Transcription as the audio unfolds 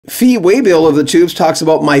Fee Waybill of the Tubes talks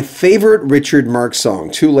about my favorite Richard Marx song,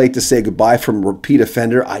 Too Late to Say Goodbye, from Repeat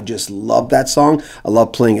Offender. I just love that song. I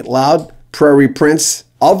love playing it loud. Prairie Prince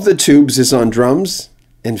of the Tubes is on drums,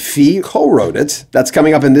 and Fee co-wrote it. That's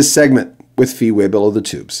coming up in this segment with Fee Waybill of the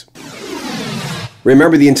Tubes.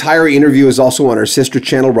 Remember, the entire interview is also on our sister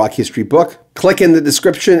channel, Rock History Book. Click in the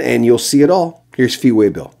description and you'll see it all. Here's Fee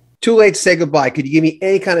Waybill. Too Late to Say Goodbye. Could you give me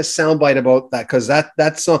any kind of soundbite about that? Because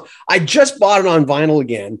that song, I just bought it on vinyl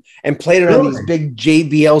again and played it on these big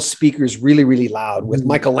JBL speakers really, really loud with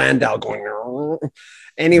Michael Landau going.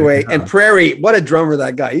 Anyway, and Prairie, what a drummer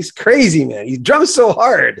that guy. He's crazy, man. He drums so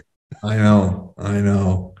hard. I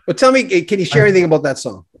know. But tell me, can you share anything about that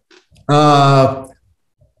song?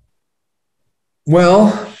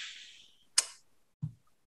 Well,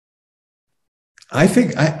 I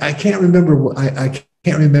think I can't remember. I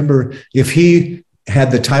can't remember if he had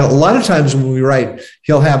the title. A lot of times when we write,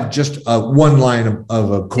 he'll have just one line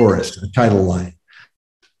of a chorus, a title line.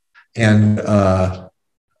 And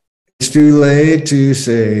it's too late to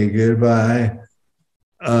say goodbye.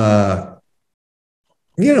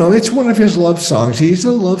 It's one of his love songs. He's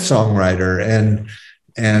a love songwriter.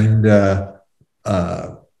 And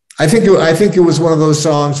I think it was one of those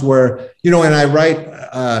songs where, and I write,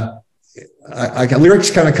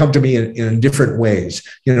 lyrics kind of come to me in different ways.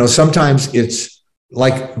 Sometimes it's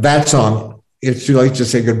like that song, It's Too Late to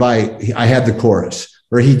Say Goodbye. I had the chorus,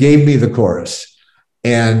 or he gave me the chorus.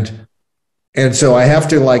 And so I have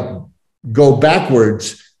to go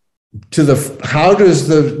backwards to how does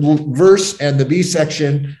the verse and the B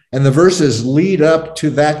section and the verses lead up to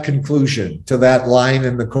that conclusion, to that line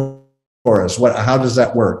in the chorus? How does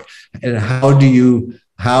that work? And how do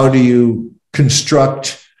you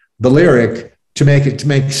construct the lyric to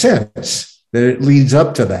make sense, that it leads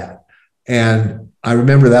up to that? And I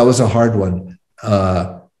remember that was a hard one,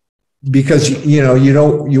 because you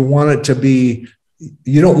don't want it to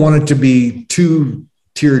be too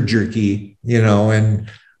tear jerky, and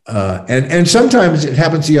sometimes it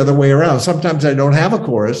happens the other way around. Sometimes I don't have a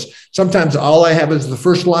chorus. Sometimes all I have is the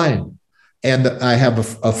first line, and I have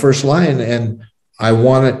a first line, and I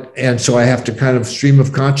want it, and so I have to kind of stream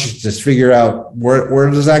of consciousness figure out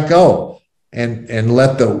where does that go, and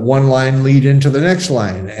let the one line lead into the next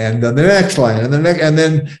line, and then the next line, and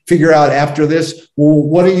then figure out after this, well,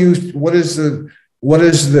 what is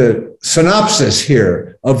the synopsis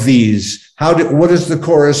here of these? What does the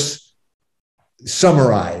chorus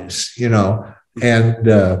summarize? And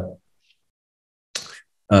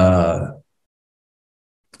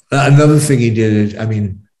another thing he did is,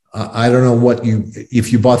 I don't know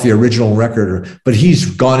if you bought the original record, but he's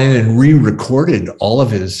gone in and re-recorded all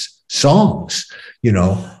of his songs,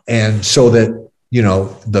 and so that,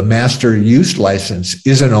 the master use license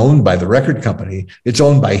isn't owned by the record company. It's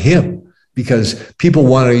owned by him, because people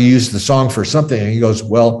want to use the song for something. And he goes,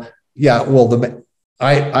 well, yeah, well,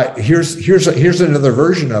 here's another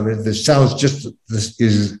version of it that sounds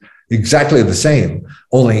is exactly the same,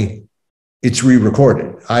 only it's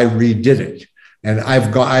re-recorded. I redid it. And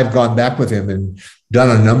I've gone back with him and done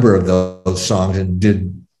a number of those songs and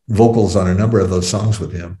did vocals on a number of those songs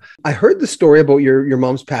with him. I heard the story about your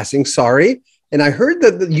mom's passing. Sorry. And I heard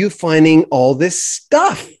that you finding all this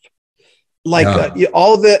stuff, I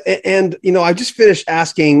just finished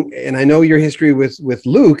asking, and I know your history with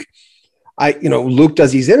Luke. Luke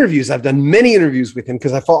does these interviews. I've done many interviews with him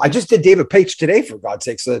because I just did David Paich today, for God's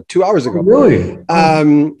sakes, 2 hours ago. Oh, really?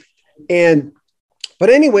 But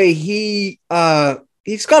anyway, he's got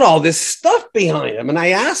all this stuff behind him. And I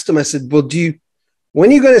asked him, I said, well, are you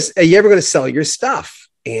ever going to sell your stuff?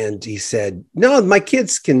 And he said, no, my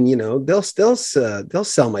kids can, they'll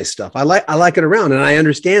sell my stuff. I like it around. And I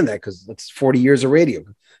understand that, because that's 40 years of radio.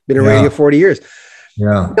 Been in radio 40 years.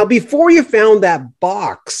 Yeah. Now, before you found that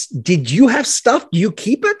box, did you have stuff? Do you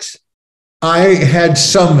keep it? I had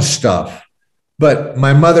some stuff, but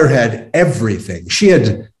my mother had everything. She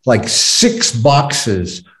had 6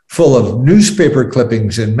 boxes full of newspaper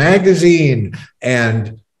clippings and magazine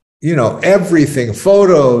and, everything,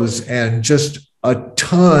 photos, and just a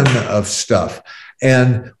ton of stuff.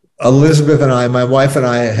 And Elizabeth and I, my wife and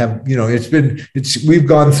I have, we've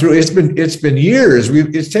gone through, it's been years.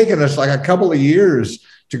 It's taken us a couple of years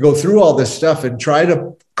to go through all this stuff and try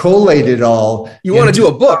to collate it all. You want to do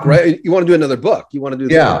a book, right? You want to do another book. You want to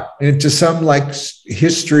do into some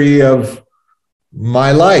history of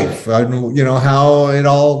my life, how it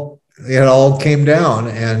all came down.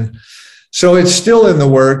 And so it's still in the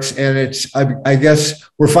works, and I guess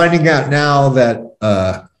we're finding out now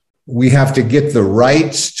that we have to get the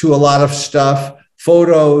rights to a lot of stuff,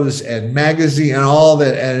 photos and magazine and all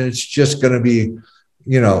that. And it's just going to be,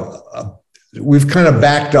 we've kind of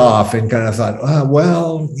backed off and kind of thought, oh,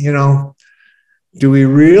 well, do we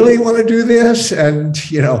really want to do this? And,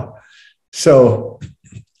 so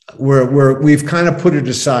we've kind of put it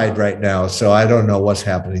aside right now. So I don't know what's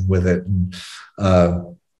happening with it. And,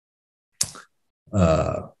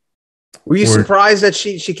 were you surprised that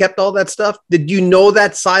she kept all that stuff? Did you know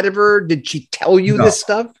that side of her? Did she tell you this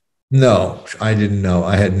stuff? No, I didn't know.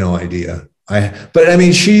 I had no idea. But I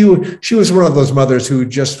mean, she was one of those mothers who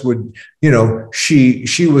just would,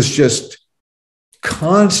 she was just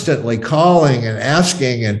constantly calling and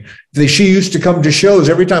asking, and she used to come to shows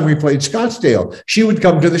every time we played Scottsdale. She would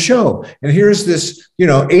come to the show, and here's this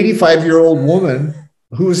 85-year-old woman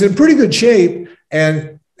who was in pretty good shape,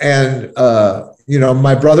 and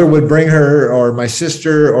my brother would bring her, or my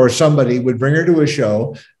sister or somebody would bring her to a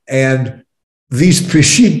show, and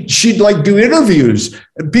she'd like do interviews,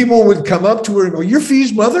 and people would come up to her and go, "You're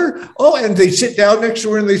Fee's mother?" Oh, and they sit down next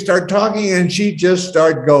to her and they start talking, and she just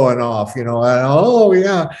start going off, and oh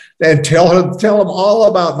yeah, and tell them all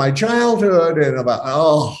about my childhood and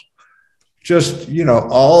about just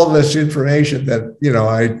all of this information that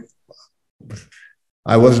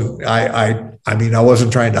I wasn't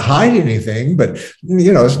trying to hide anything, but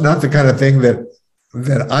it's not the kind of thing that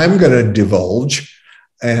I'm going to divulge.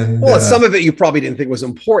 And some of it you probably didn't think was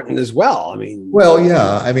important as well. I mean, well,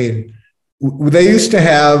 yeah. I mean, they used to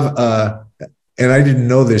have, and I didn't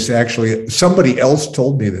know this actually. Somebody else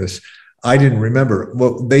told me this. I didn't remember.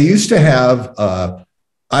 Well, they used to have.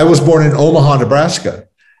 I was born in Omaha, Nebraska,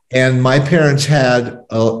 and my parents had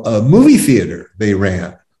a movie theater. They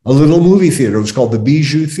ran a little movie theater. It was called the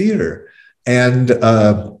Bijou Theater, and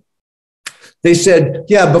they said,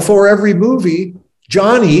 yeah, before every movie,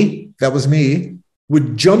 Johnny, that was me,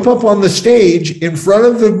 would jump up on the stage in front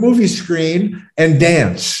of the movie screen and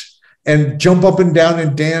dance, and jump up and down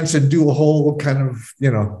and dance and do a whole kind of,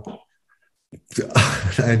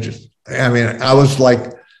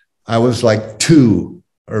 I was like 2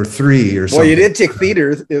 or 3 or something. Well, you did take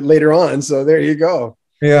theater later on, so there you go.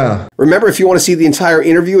 Yeah. Remember, if you want to see the entire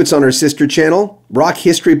interview, it's on our sister channel, Rock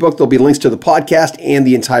History Book. There'll be links to the podcast and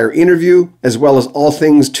the entire interview, as well as all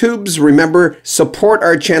things tubes. Remember, support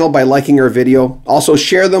our channel by liking our video. Also,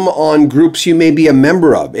 share them on groups you may be a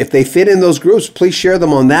member of. If they fit in those groups, please share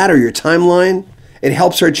them on that or your timeline. It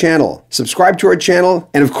helps our channel. Subscribe to our channel,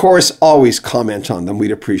 and of course, always comment on them.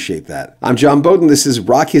 We'd appreciate that. I'm John Beaudin. This is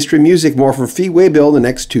Rock History Music. More from Waybill the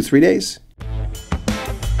next 2-3 days.